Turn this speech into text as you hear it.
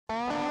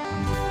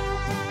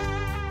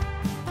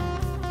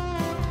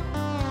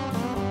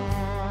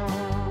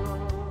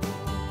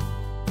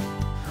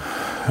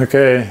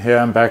Okay,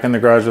 yeah, I'm back in the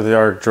garage with the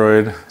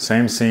Arcdroid.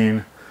 Same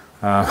scene,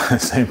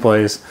 same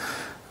place.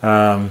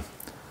 Some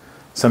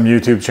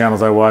YouTube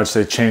channels I watch,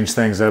 they change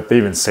things up. They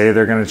even say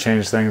they're going to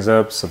change things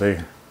up so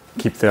they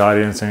keep the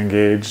audience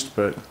engaged.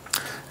 But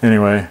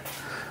anyway,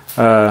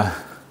 so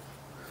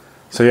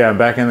yeah, I'm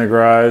back in the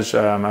garage.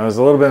 I was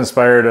a little bit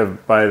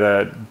inspired by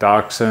that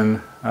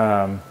dachshund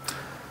yard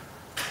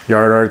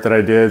art that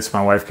I did, so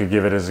my wife could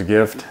give it as a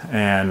gift.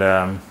 And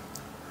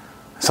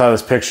I saw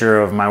this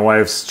picture of my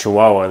wife's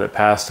Chihuahua that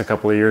passed a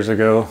couple of years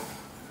ago.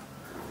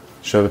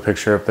 Show the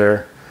picture up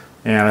there.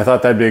 And I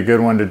thought that'd be a good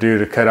one to do,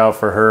 to cut out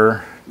for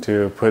her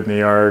to put in the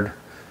yard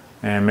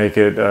and make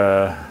it,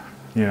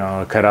 you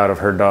know, a cutout of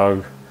her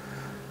dog,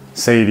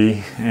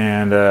 Saydi.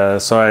 And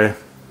so I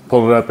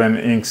pulled it up in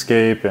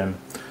Inkscape and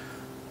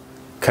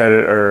cut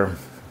it or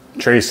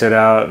traced it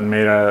out and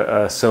made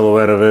a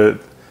silhouette of it.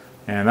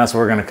 And that's what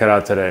we're going to cut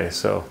out today.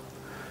 So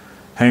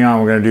hang on,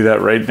 we're going to do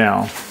that right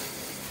now.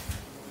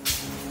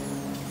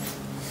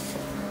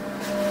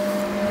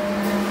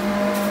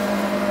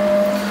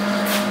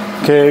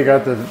 Okay,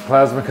 got the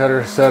plasma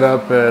cutter set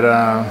up at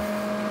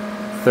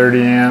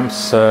 30 amps,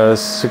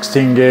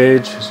 16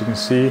 gauge, as you can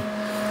see.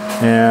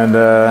 And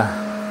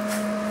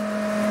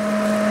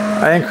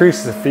I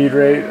increased the feed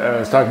rate. I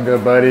was talking to a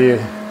buddy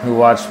who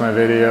watched my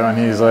video, and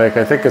he's like,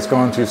 I think it's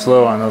going too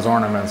slow on those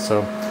ornaments.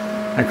 So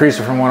I increased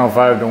it from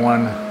 105 to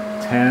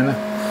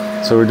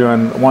 110. So we're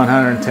doing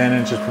 110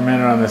 inches per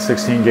minute on the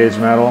 16 gauge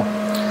metal.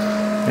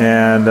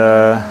 And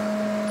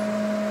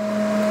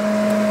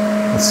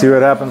let's see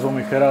what happens when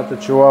we cut out the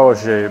Chihuahua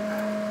shape.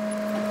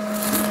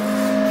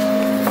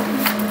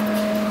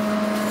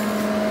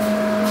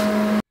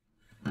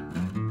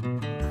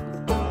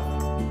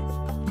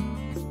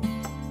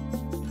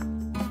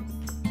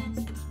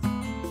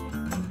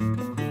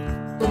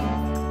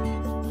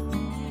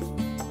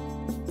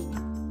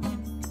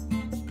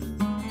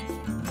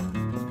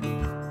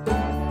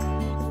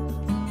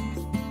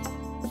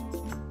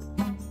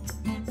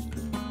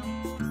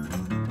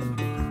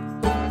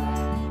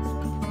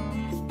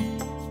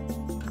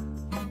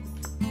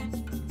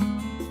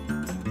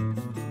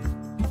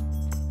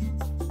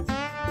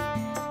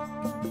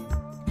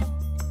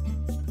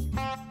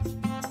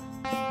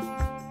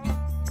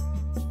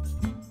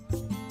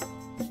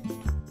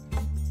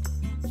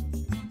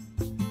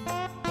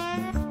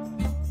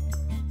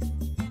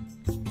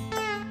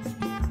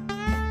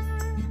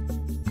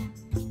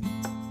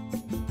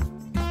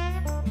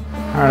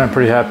 All right, I'm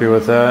pretty happy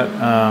with that.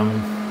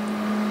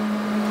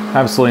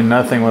 Absolutely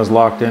nothing was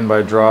locked in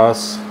by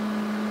dross.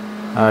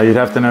 You'd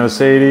have to know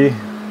Saydi.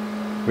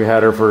 We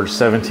had her for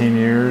 17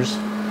 years,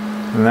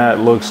 and that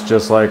looks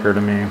just like her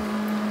to me.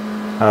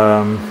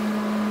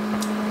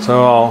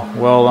 So I'll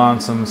weld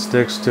on some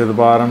sticks to the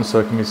bottom so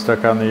it can be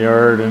stuck out in the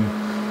yard and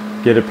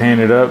get it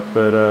painted up,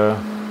 but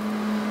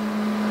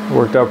it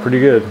worked out pretty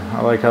good.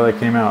 I like how that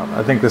came out.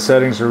 I think the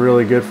settings are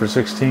really good for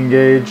 16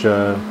 gauge.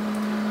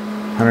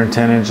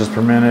 110 inches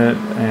per minute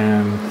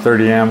and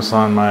 30 amps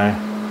on my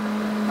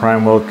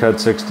prime weld cut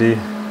 60.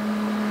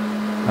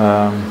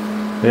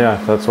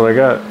 Yeah, that's what I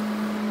got.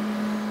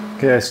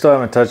 Okay, I still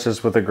haven't touched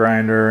this with a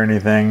grinder or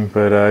anything,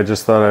 but I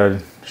just thought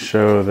I'd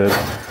show that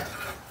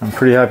I'm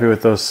pretty happy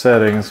with those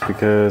settings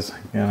because,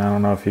 again, I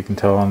don't know if you can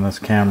tell on this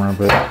camera,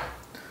 but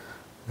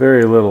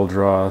very little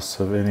dross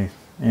of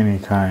any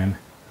kind.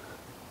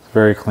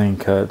 Very clean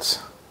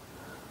cuts.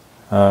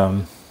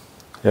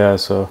 Yeah,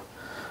 so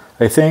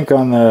I think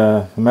on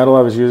the metal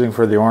I was using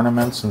for the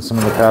ornaments and some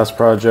of the past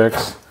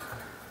projects,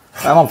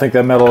 I don't think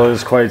that metal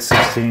is quite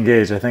 16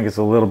 gauge. I think it's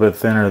a little bit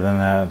thinner than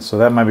that. So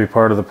that might be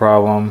part of the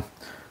problem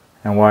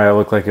and why it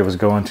looked like it was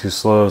going too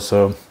slow.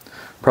 So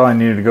probably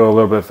needed to go a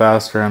little bit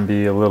faster and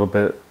be a little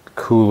bit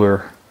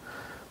cooler.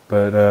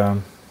 But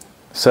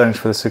settings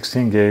for the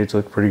 16 gauge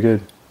look pretty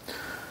good.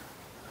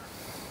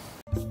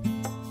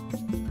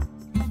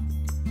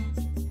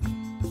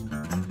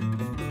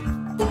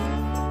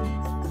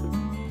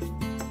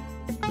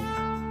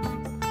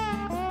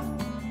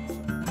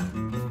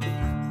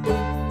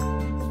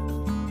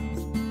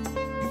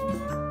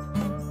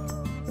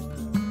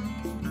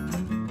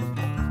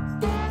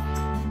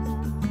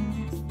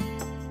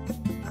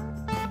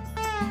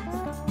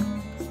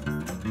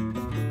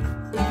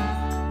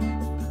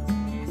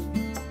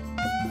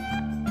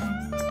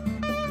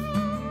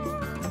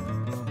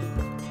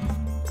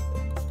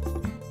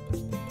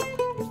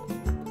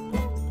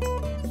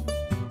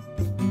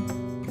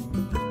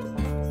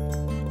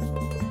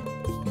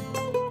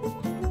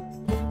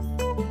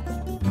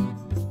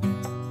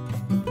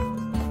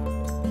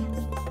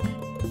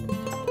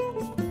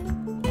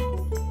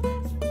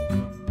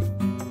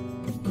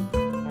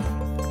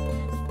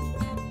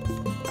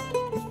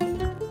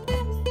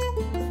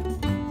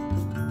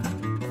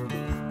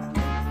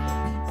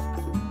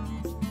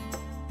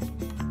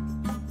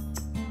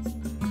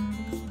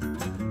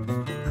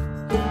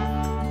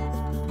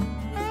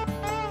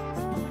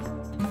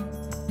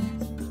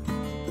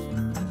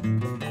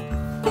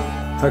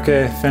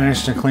 Okay,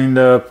 finished and cleaned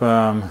up.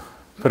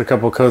 Put a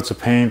couple coats of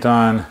paint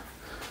on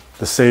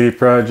the Saydi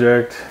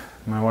project,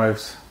 my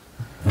wife's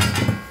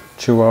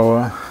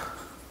Chihuahua.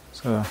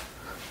 So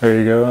there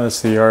you go.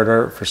 That's the yard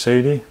art for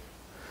Saydi.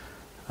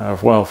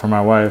 Well, for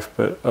my wife,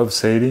 but of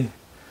Saydi.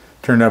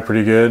 Turned out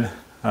pretty good.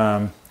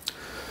 Up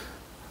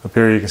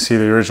here you can see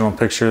the original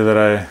picture that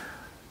I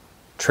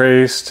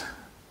traced.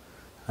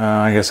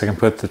 I guess I can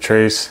put the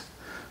trace,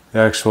 the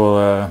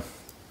actual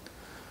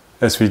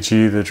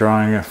SVG, the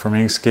drawing from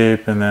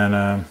Inkscape, and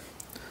then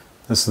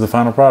this is the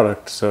final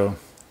product. So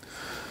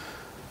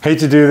hate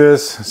to do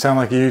this, sound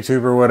like a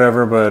YouTuber or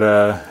whatever,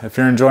 but if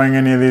you're enjoying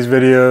any of these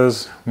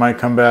videos, might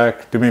come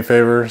back, do me a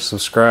favor,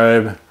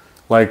 subscribe,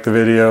 like the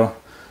video.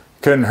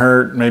 Couldn't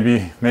hurt.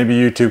 Maybe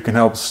YouTube can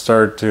help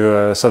start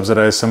to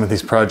subsidize some of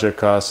these project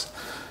costs.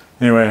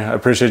 Anyway, I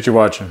appreciate you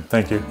watching.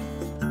 Thank you.